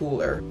bit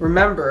cooler.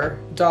 Remember,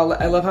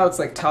 I love how it's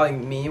like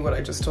telling me what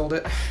I just told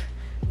it.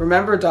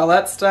 Remember,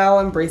 dollette style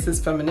embraces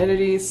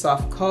femininity,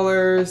 soft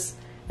colors,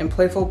 and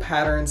playful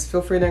patterns.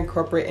 Feel free to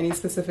incorporate any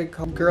specific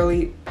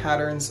girly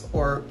patterns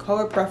or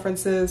color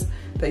preferences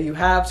that you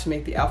have to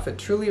make the outfit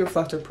truly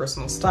reflect your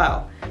personal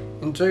style.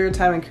 Enjoy your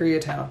time in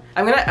Koreatown.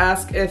 I'm gonna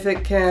ask if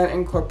it can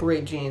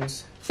incorporate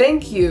jeans.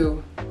 Thank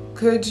you.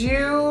 Could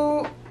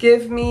you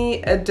give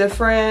me a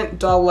different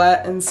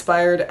dollette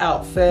inspired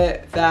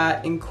outfit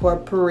that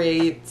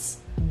incorporates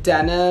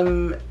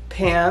denim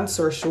pants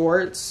or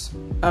shorts?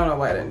 I don't know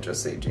why I didn't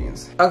just say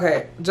jeans.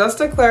 Okay, just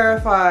to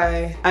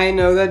clarify, I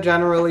know that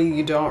generally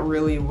you don't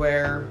really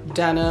wear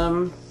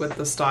denim with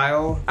the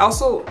style. I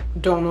also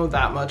don't know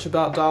that much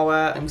about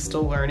dollette, I'm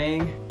still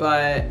learning,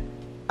 but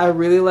I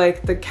really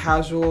like the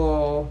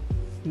casual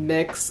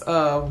mix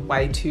of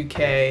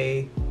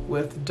Y2K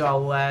with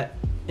dollette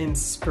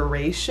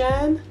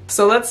inspiration.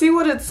 So let's see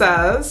what it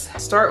says.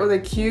 Start with a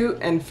cute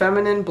and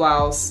feminine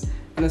blouse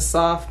in a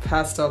soft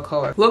pastel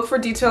color. Look for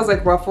details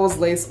like ruffles,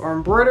 lace, or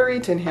embroidery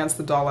to enhance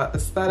the dollette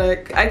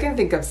aesthetic. I can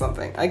think of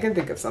something.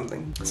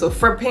 So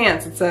for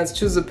pants, it says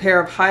choose a pair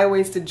of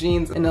high-waisted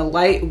jeans in a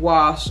light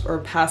wash or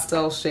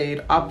pastel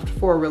shade. Opt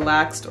for a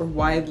relaxed or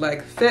wide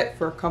leg fit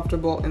for a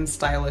comfortable and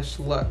stylish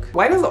look.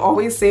 Why does it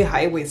always say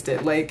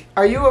high-waisted? Like,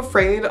 are you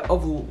afraid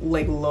of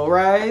like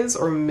low-rise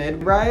or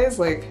mid-rise?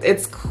 Like,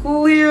 it's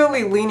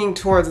clearly leaning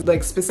towards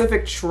like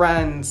specific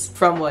trends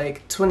from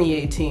like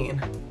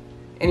 2018.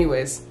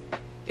 Anyways,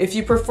 if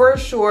you prefer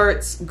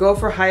shorts, go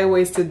for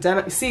high-waisted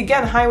denim. See,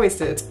 again,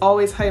 high-waisted, it's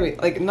always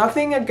high-waisted. Like,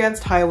 nothing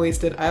against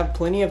high-waisted. I have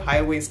plenty of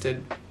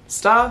high-waisted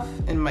stuff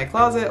in my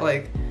closet.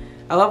 Like,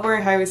 I love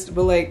wearing high-waisted,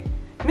 but like,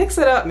 mix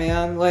it up,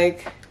 man.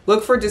 Like,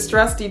 look for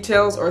distressed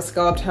details or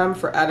scalloped hem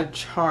for added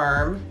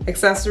charm.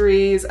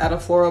 Accessories, add a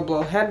floral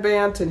blow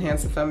headband to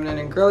enhance the feminine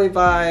and girly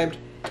vibe.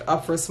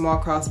 Opt for a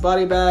small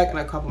crossbody bag and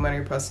a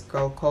complementary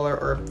pastel color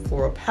or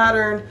floral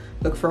pattern.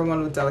 Look for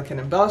one with delicate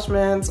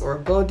embellishments or a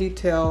bow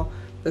detail.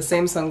 The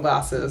same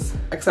sunglasses.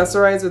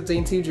 Accessorize with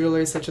dainty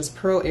jewelry such as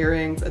pearl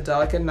earrings, a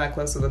delicate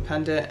necklace with a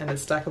pendant, and a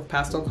stack of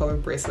pastel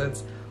colored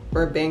bracelets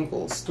or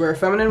bangles. Wear a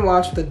feminine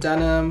watch with a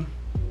denim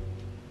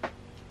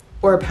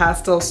or a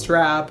pastel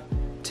strap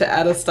to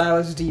add a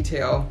stylish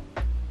detail.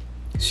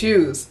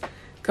 Shoes.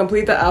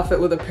 Complete the outfit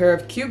with a pair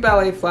of cute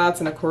ballet flats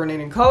in a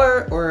coordinating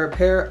color or a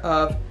pair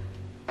of,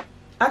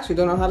 actually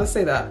don't know how to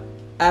say that,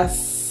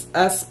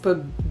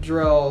 espadrille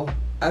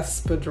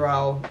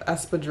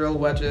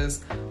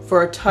wedges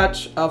for a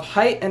touch of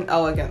height and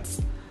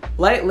elegance.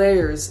 Light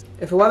layers.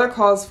 If the weather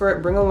calls for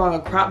it, bring along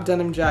a crop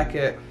denim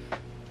jacket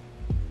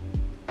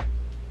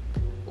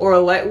or a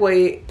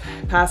lightweight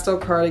pastel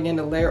cardigan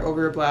to layer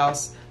over your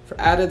blouse for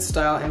added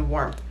style and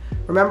warmth.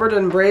 Remember to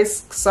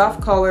embrace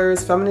soft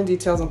colors, feminine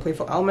details, and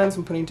playful elements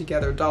when putting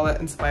together a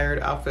dollette-inspired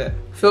outfit.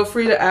 Feel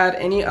free to add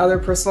any other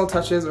personal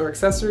touches or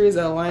accessories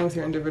that align with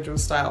your individual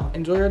style.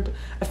 Enjoy your...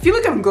 I feel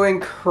like I'm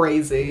going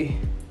crazy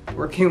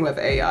working with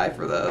AI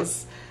for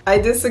this. I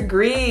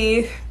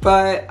disagree,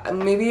 but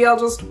maybe I'll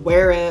just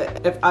wear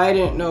it. If I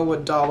didn't know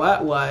what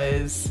dollette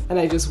was, and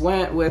I just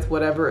went with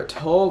whatever it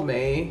told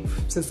me,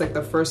 since like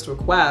the first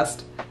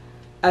request,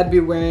 I'd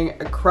be wearing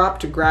a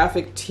cropped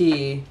graphic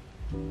tee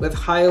with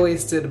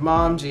high-waisted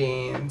mom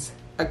jeans,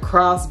 a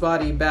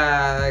crossbody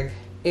bag,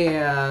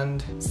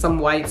 and some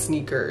white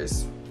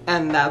sneakers.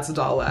 And that's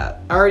dollette.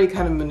 I already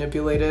kind of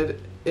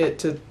manipulated it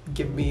to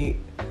give me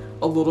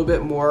a little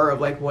bit more of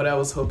like what I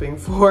was hoping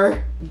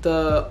for.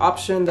 The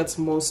option that's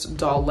most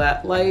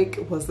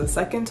dollette-like was the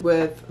second,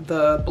 with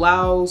the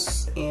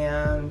blouse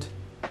and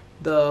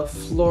the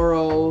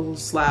floral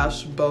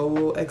slash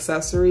bow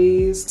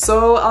accessories.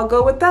 So I'll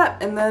go with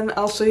that and then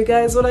I'll show you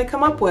guys what I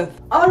come up with.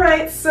 All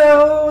right,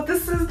 so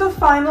this is the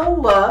final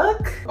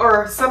look,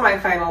 or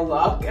semi-final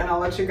look, and I'll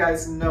let you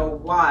guys know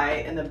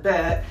why in a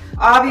bit.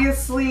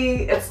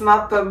 Obviously, it's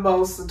not the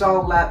most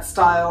dollette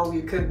style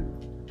you could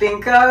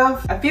think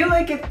of. I feel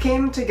like it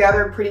came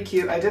together pretty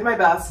cute. I did my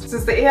best.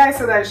 Since the AI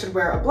said that I should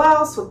wear a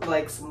blouse with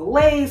like some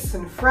lace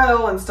and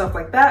frill and stuff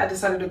like that, I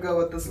decided to go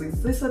with this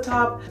Lisa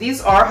top.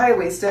 These are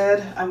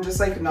high-waisted. I'm just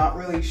like not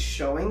really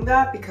showing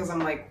that because I'm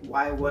like,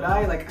 why would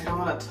I? Like, I don't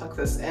want to tuck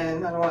this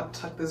in. I don't want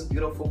to tuck this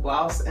beautiful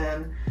blouse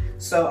in.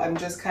 So I'm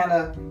just kind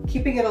of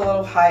keeping it a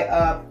little high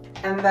up.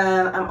 And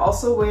then I'm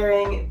also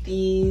wearing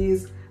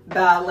these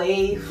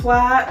ballet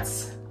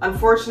flats.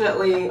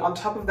 Unfortunately, on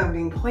top of them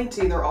being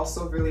pointy, they're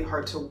also really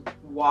hard to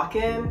walk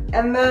in.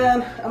 And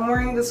then I'm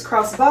wearing this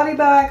crossbody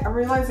bag. I'm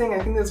realizing I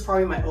think this is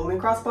probably my only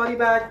crossbody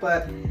bag,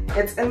 but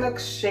it's in a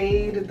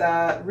shade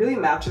that really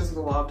matches with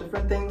a lot of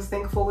different things,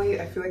 thankfully.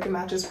 I feel like it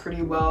matches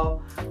pretty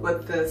well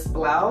with this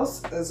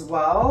blouse as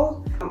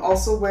well. I'm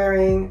also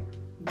wearing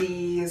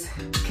these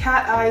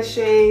cat eye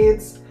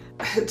shades.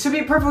 To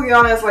be perfectly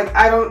honest, like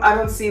I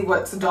don't see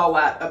what's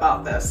dollette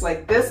about this.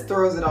 Like, this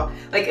throws it off.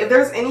 Like, if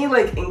there's any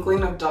like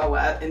inkling of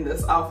dollette in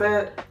this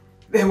outfit,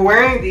 then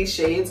wearing these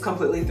shades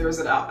completely throws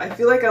it out. I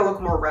feel like I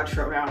look more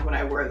retro now when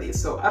I wear these,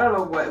 so I don't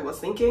know what I was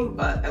thinking,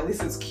 but at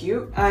least it's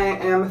cute. I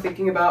am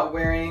thinking about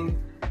wearing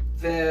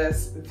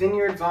this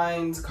Vineyard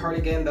Vines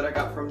cardigan that I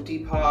got from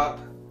Depop.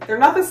 They're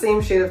not the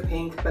same shade of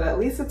pink, but at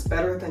least it's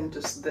better than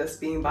just this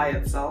being by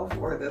itself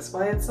or this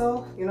by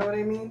itself, you know what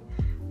I mean?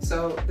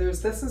 So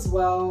there's this as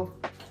well.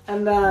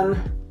 And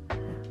then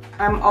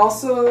I'm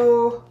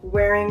also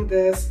wearing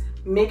this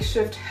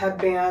makeshift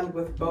headband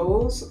with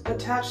bows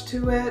attached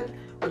to it,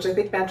 which I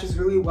think matches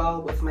really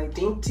well with my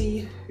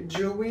dainty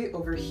jewelry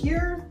over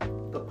here.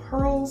 The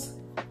pearls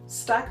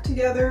stacked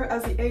together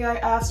as the AI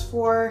asked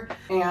for.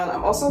 And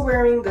I'm also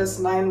wearing this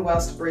 9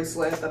 West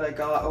bracelet that I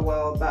got a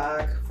while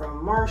back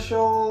from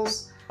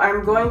Marshall's.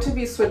 I'm going to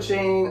be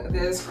switching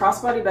this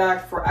crossbody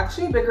bag for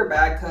actually a bigger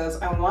bag because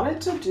I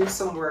wanted to do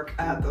some work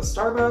at the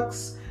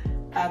Starbucks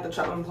at the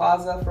Chapman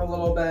Plaza for a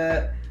little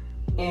bit,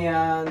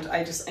 and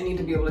I need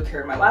to be able to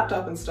carry my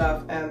laptop and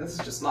stuff, and this is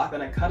just not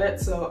going to cut it,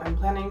 so I'm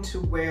planning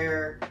to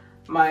wear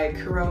my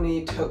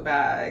Caroni tote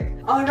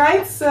bag.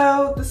 Alright,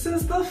 so this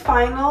is the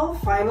final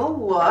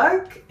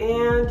look,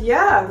 and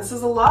yeah, this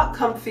is a lot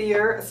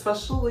comfier,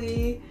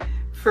 especially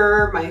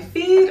For my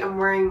feet, I'm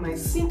wearing my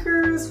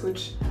sneakers,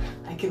 which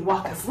I can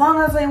walk as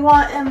long as I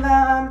want in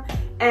them.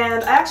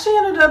 And I actually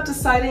ended up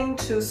deciding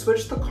to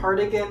switch the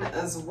cardigan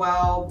as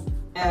well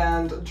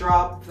and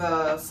drop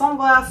the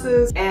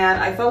sunglasses. And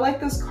I felt like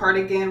this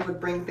cardigan would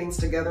bring things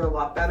together a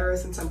lot better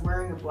since I'm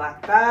wearing a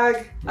black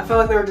bag. I felt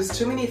like there were just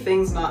too many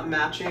things not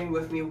matching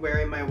with me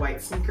wearing my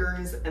white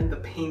sneakers and the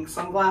pink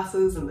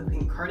sunglasses and the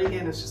pink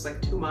cardigan. It's just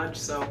like too much.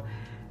 So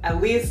at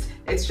least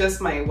it's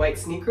just my white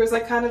sneakers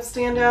that kind of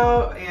stand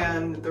out,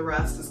 and the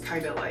rest is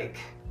kind of like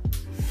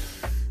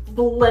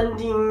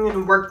blending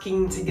and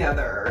working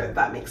together, if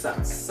that makes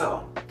sense.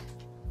 So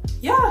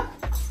yeah,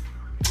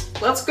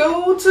 let's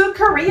go to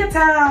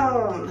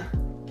Koreatown.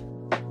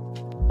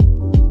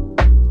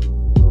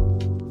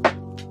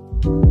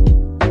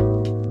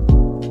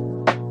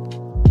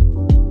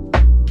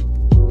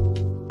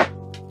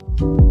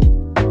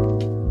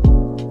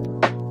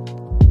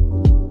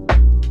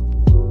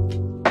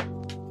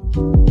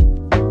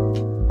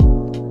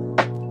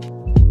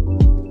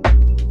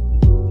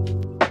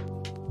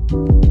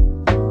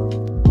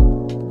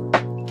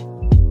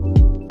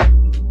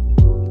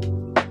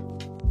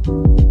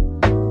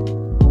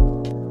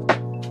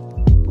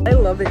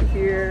 Love it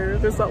here.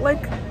 There's not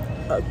like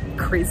a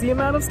crazy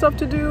amount of stuff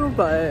to do,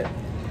 but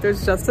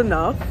there's just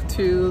enough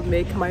to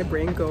make my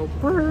brain go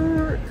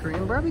brrr.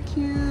 Korean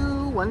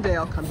barbecue. One day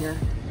I'll come here.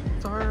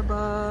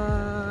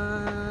 Starbucks.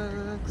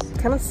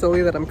 Kind of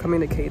silly that I'm coming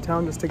to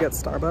K-Town just to get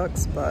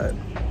Starbucks, but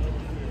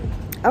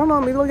I don't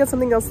know, maybe I'll get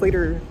something else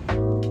later.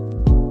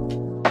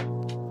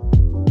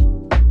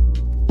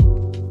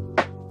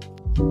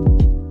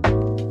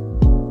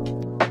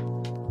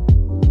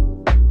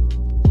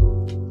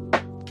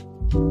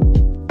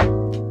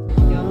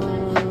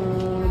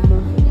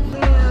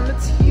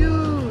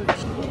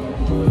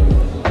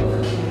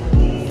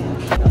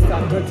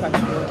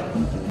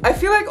 I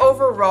feel like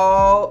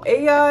overall,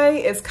 AI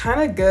is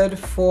kind of good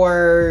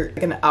for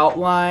like an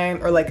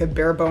outline or like a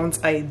bare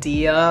bones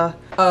idea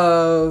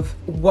of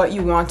what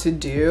you want to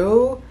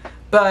do,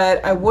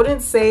 but I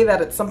wouldn't say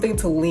that it's something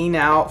to lean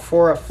out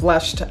for a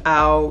fleshed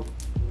out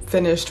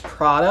finished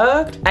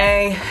product.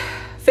 I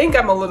think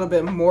I'm a little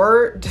bit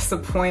more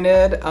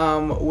disappointed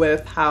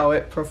with how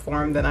it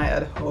performed than I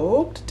had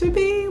hoped to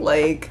be.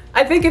 Like,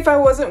 I think if I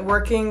wasn't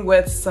working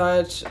with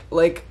such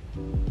like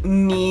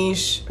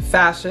niche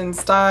fashion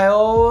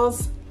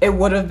styles, it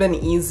would have been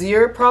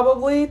easier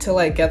probably to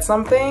like get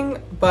something,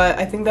 but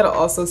I think that it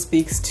also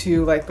speaks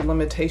to like the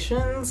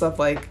limitations of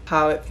like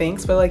how it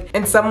thinks. But like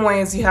in some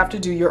ways you have to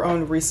do your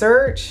own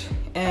research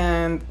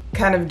and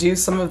kind of do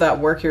some of that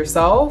work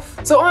yourself.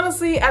 So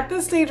honestly, at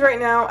this stage right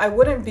now, I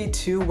wouldn't be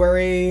too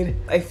worried.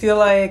 I feel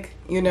like,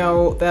 you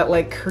know, that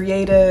like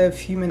creative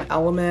human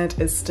element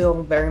is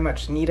still very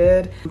much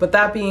needed. But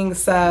that being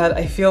said,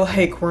 I feel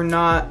like we're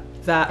not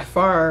that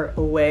far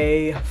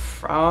away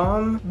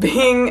from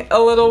being a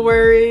little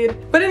worried.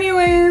 But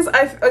anyways,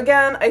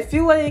 I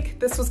feel like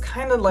this was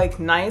kind of like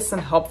nice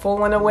and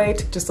helpful in a way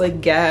to just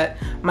like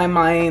get my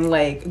mind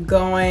like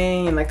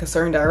going in like a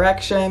certain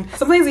direction.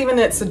 Sometimes even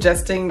it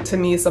suggesting to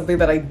me something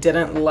that I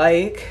didn't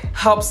like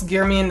helps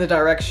gear me in the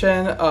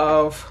direction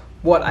of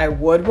what I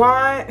would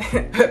want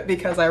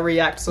because I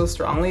react so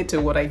strongly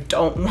to what I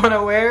don't want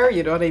to wear,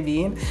 you know what I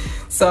mean?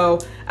 So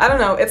I don't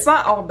know, it's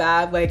not all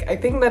bad. Like, I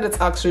think that it's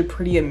actually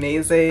pretty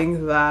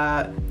amazing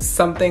that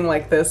something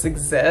like this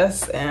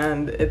exists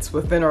and it's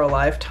within our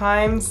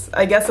lifetimes.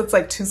 I guess it's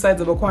like two sides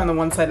of a coin. On the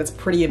one side, it's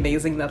pretty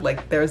amazing that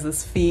like there's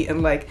this feat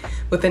and like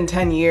within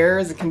 10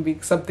 years it can be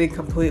something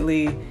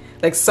completely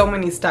like so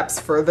many steps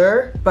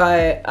further,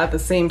 but at the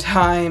same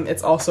time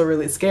it's also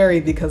really scary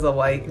because of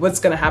like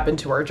what's gonna happen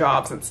to our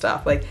jobs and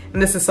stuff. Like,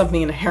 and this is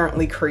something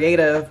inherently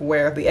creative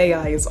where the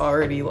AI is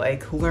already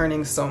like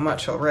learning so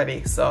much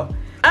already. So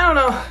I don't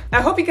know.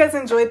 I hope you guys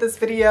enjoyed this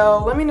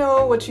video. Let me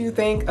know what you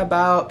think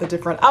about the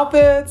different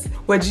outfits.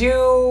 Would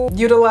you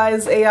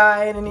utilize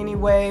AI in any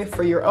way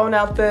for your own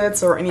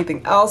outfits or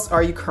anything else?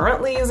 Are you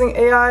currently using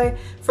AI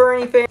for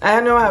anything?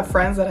 I know I have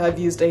friends that have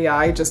used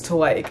AI just to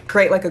like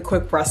create like a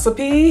quick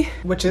recipe,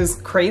 which is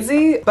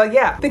crazy. But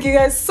yeah, thank you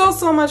guys so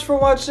much for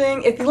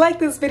watching. If you like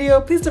this video,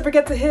 please don't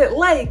forget to hit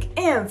like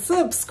and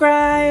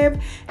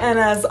subscribe. And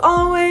as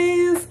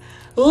always,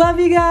 love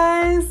you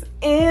guys.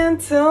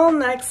 Until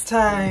next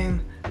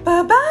time.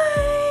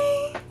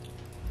 Bye-bye.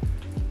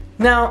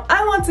 Now,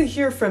 I want to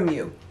hear from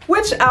you.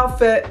 Which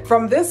outfit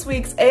from this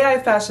week's AI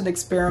fashion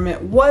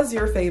experiment was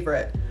your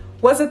favorite?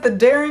 Was it the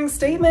daring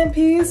statement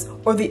piece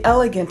or the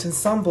elegant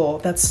ensemble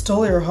that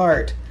stole your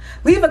heart?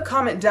 Leave a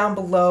comment down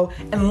below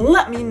and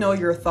let me know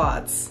your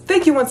thoughts.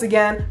 Thank you once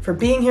again for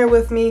being here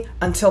with me.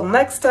 Until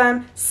next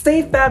time,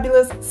 stay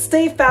fabulous,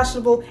 stay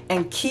fashionable,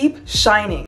 and keep shining.